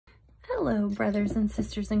Hello, brothers and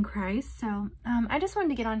sisters in Christ. So I just wanted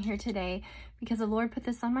to get on here today because the Lord put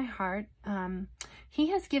this on my heart. He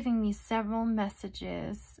has given me several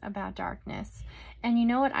messages about darkness. And you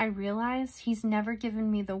know what I realized? He's never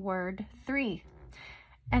given me the word 3.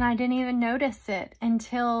 And I didn't even notice it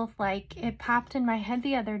until like it popped in my head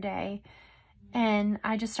the other day. And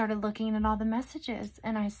I just started looking at all the messages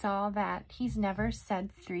and I saw that he's never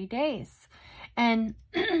said 3 days. And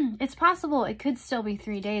it's possible it could still be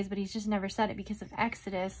 3 days, but he's just never said it because of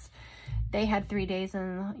Exodus. They had 3 days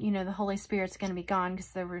and, you know, the Holy Spirit's going to be gone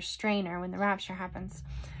because the restrainer when the rapture happens.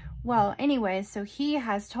 Well, anyway, so he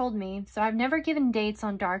has told me, so I've never given dates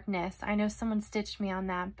on darkness. I know someone stitched me on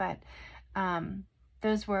that, but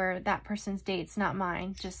those were that person's dates, not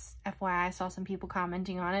mine. Just FYI, I saw some people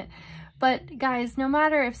commenting on it. But guys, no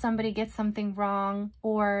matter if somebody gets something wrong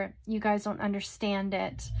or you guys don't understand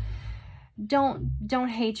it, don't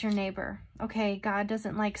hate your neighbor, okay? God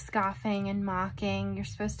doesn't like scoffing and mocking. You're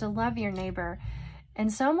supposed to love your neighbor.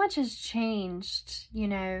 And so much has changed, you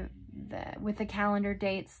know, with the calendar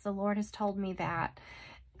dates. The Lord has told me that.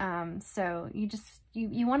 So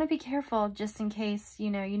you want to be careful just in case, you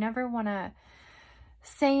know, you never want to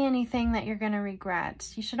say anything that you're going to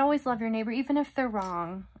regret. You should always love your neighbor, even if they're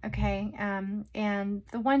wrong, okay? And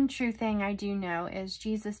the one true thing I do know is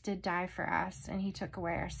Jesus did die for us, and he took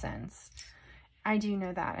away our sins. I do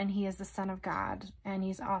know that, and he is the Son of God, and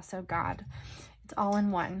he's also God. It's all in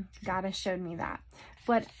one. God has showed me that.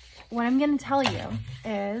 But what I'm going to tell you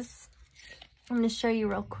is, I'm going to show you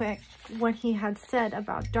real quick what he had said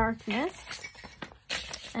about darkness,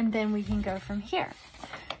 and then we can go from here.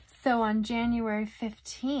 So on January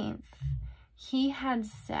 15th, he had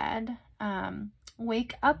said,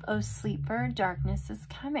 "Wake up, O sleeper, darkness is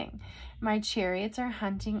coming. My chariots are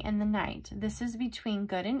hunting in the night. This is between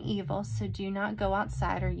good and evil, so do not go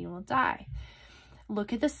outside or you will die.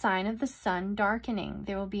 Look at the sign of the sun darkening.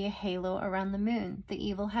 There will be a halo around the moon. The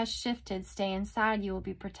evil has shifted. Stay inside. You will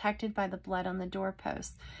be protected by the blood on the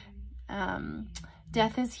doorpost.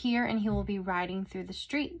 Death is here, and he will be riding through the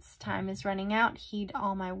streets. Time is running out. Heed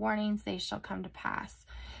all my warnings. They shall come to pass."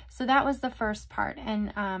 So that was the first part.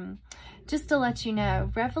 And just to let you know,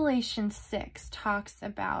 Revelation 6 talks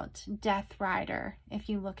about Death Rider, if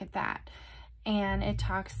you look at that. And it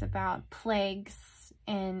talks about plagues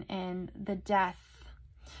and the death.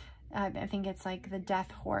 I think it's like the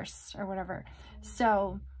death horse or whatever.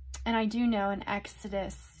 So, and I do know in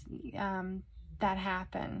Exodus, that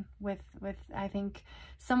happened with I think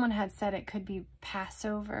someone had said it could be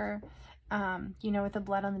Passover, you know, with the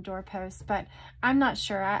blood on the doorpost, but I'm not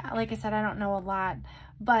sure. Like I said, I don't know a lot,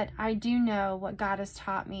 but I do know what God has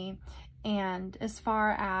taught me. And as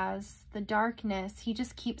far as the darkness, he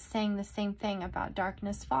just keeps saying the same thing about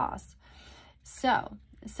darkness falls. So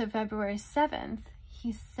February 7th,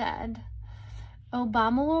 he said,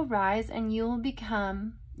 "Obama will rise and you will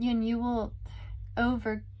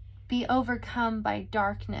be overcome by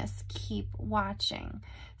darkness. Keep watching."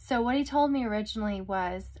 So what he told me originally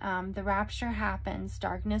was the rapture happens,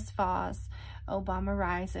 darkness falls, Obama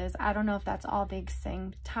rises. I don't know if that's all the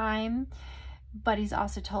same time, but he's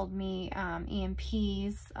also told me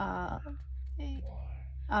EMPs,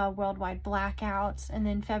 worldwide blackouts. And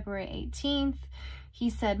then February 18th, he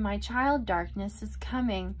said, "My child, darkness is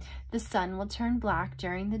coming. The sun will turn black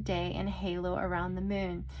during the day and halo around the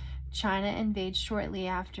moon. China invades shortly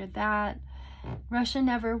after that. Russia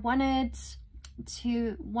never wanted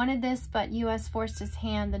this, but U.S. forced his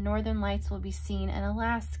hand. The northern lights will be seen in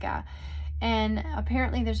Alaska." And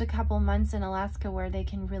apparently there's a couple months in Alaska where they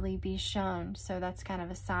can really be shown. So that's kind of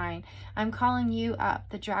a sign. "I'm calling you up.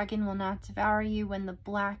 The dragon will not devour you. When the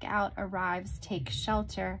blackout arrives, take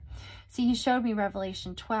shelter." See, he showed me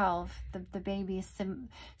Revelation 12, the baby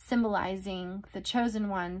symbolizing the chosen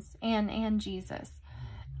ones and Jesus.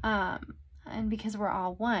 And because we're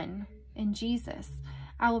all one in Jesus.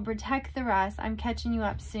 "I will protect the rest. I'm catching you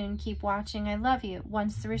up soon. Keep watching. I love you.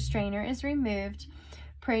 Once the restrainer is removed,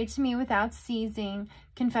 pray to me without ceasing.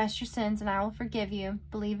 Confess your sins and I will forgive you.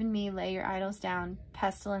 Believe in me. Lay your idols down.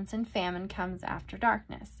 Pestilence and famine comes after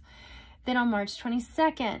darkness." Then on March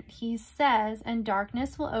 22nd, he says, "And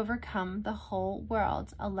darkness will overcome the whole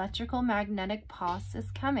world. Electrical magnetic pulse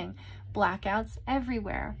is coming. Blackouts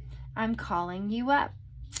everywhere. I'm calling you up.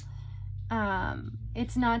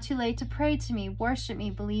 It's not too late to pray to me. Worship me.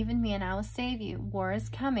 Believe in me and I will save you. War is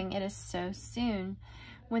coming. It is so soon.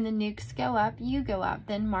 When the nukes go up, you go up.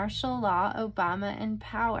 Then martial law, Obama in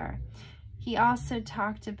power." He also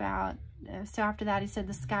talked about, so after that he said,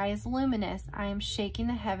 "The sky is luminous. I am shaking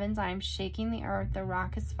the heavens. I am shaking the earth. The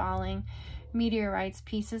rock is falling. meteorites,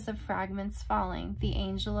 pieces of fragments falling. The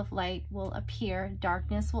angel of light will appear.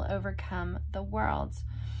 Darkness will overcome the world.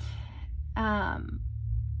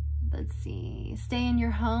 Let's see. Stay in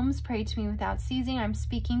your homes. Pray to me without ceasing. I'm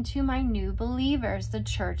speaking to my new believers. The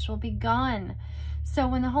church will be gone. So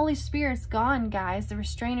when the Holy Spirit's gone, guys, the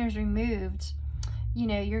restrainer's removed, you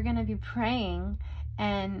know, you're going to be praying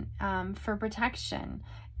and for protection.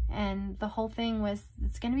 And the whole thing was,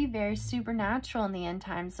 it's going to be very supernatural in the end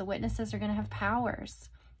times. The witnesses are going to have powers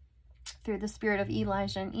through the spirit of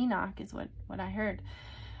Elijah and Enoch is what I heard.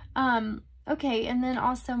 Okay, and then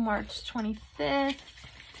also March 25th,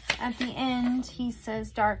 at the end, he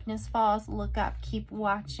says, darkness falls, look up, keep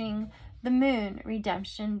watching the moon,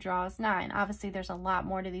 redemption draws nigh. And obviously there's a lot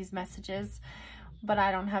more to these messages, but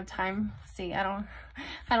I don't have time. See, I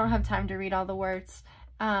don't have time to read all the words.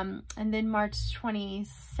 And then March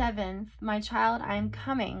 27th, my child, I am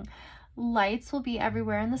coming. Lights will be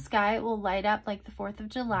everywhere in the sky. It will light up like the 4th of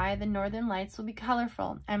July. The northern lights will be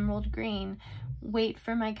colorful, emerald green. Wait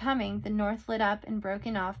for my coming. The north lit up and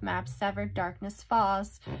broken off, maps severed, darkness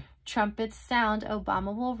falls. Trumpets sound,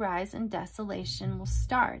 Obama will rise, and desolation will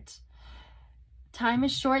start. Time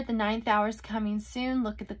is short, the 9th hour is coming soon.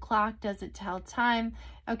 Look at the clock, does it tell time?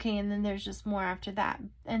 Okay, and then there's just more after that.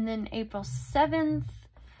 And then April 7th,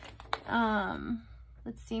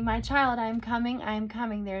 let's see, my child, I am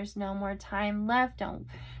coming. There's no more time left.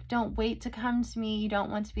 Don't wait to come to me. You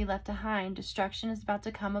don't want to be left behind. Destruction is about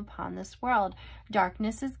to come upon this world.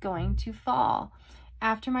 Darkness is going to fall.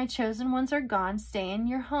 After my chosen ones are gone, stay in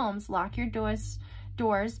your homes. Lock your doors,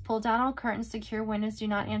 pull down all curtains, secure windows. Do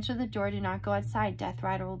not answer the door. Do not go outside. Death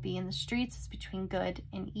Rider will be in the streets. It's between good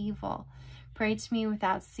and evil. Pray to me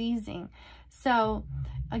without ceasing. So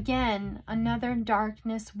again, another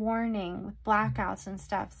darkness warning with blackouts and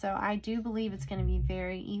stuff. So I do believe it's going to be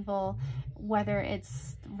very evil. Whether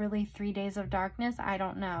it's really 3 days of darkness, I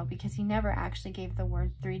don't know, because he never actually gave the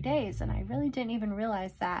word 3 days. And I really didn't even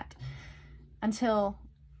realize that until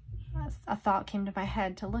a thought came to my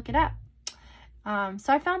head to look it up.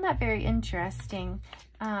 So I found that very interesting.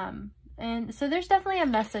 And so there's definitely a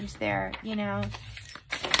message there, you know,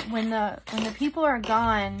 when the people are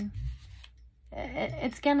gone,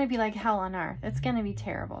 it's going to be like hell on earth. It's going to be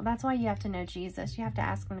terrible. That's why you have to know Jesus. You have to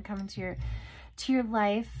ask him to come into your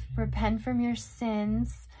life, repent from your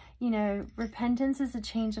sins. You know, repentance is a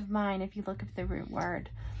change of mind if you look up the root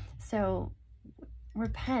word. So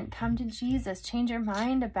repent, come to Jesus, change your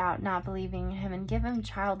mind about not believing him, and give him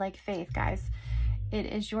childlike faith, guys. It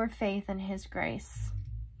is your faith and his grace.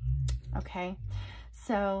 Okay,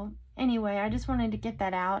 so anyway, I just wanted to get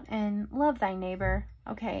that out. And love thy neighbor.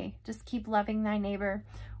 Okay, just keep loving thy neighbor,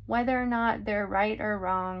 whether or not they're right or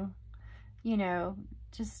wrong. You know,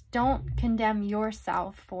 just don't condemn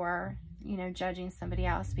yourself for, you know, judging somebody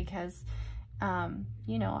else, because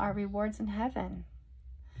you know, our reward's in heaven.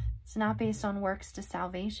 It's not based on works to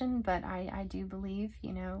salvation, but I do believe,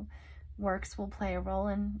 you know, works will play a role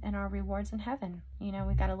in our rewards in heaven. You know,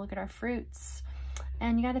 we've got to look at our fruits.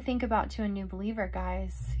 And you got to think about, to a new believer,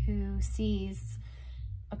 guys, who sees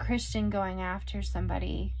a Christian going after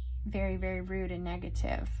somebody very, very rude and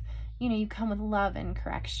negative. You know, you come with love and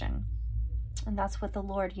correction. And that's what the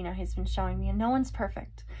Lord, you know, he's been showing me. And no one's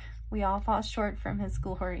perfect. We all fall short from his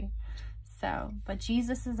glory. So, but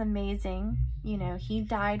Jesus is amazing. You know, he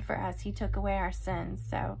died for us. He took away our sins.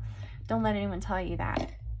 So don't let anyone tell you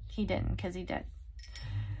that he didn't, because he did.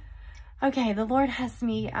 Okay, the Lord has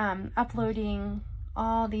me uploading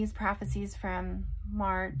all these prophecies from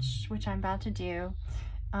March, which I'm about to do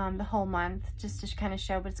the whole month, just to kind of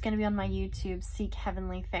show, but it's going to be on my YouTube, Seek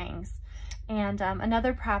Heavenly Things. And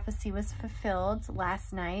another prophecy was fulfilled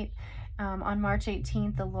last night. On March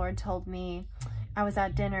 18th, the Lord told me, I was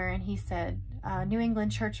at dinner and he said, New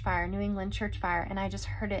England church fire, New England church fire. And I just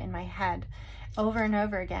heard it in my head over and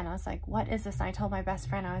over again. I was like, what is this? And I told my best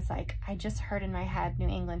friend, I was like, I just heard in my head, New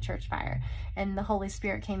England church fire. And the Holy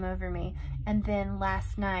Spirit came over me. And then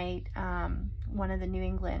last night, one of the New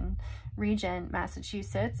England region,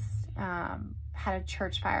 Massachusetts, had a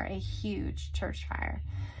church fire, a huge church fire.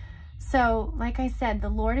 So, like I said, the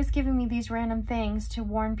Lord is giving me these random things to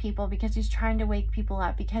warn people, because he's trying to wake people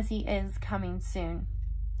up, because he is coming soon.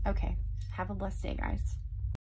 Okay, have a blessed day, guys.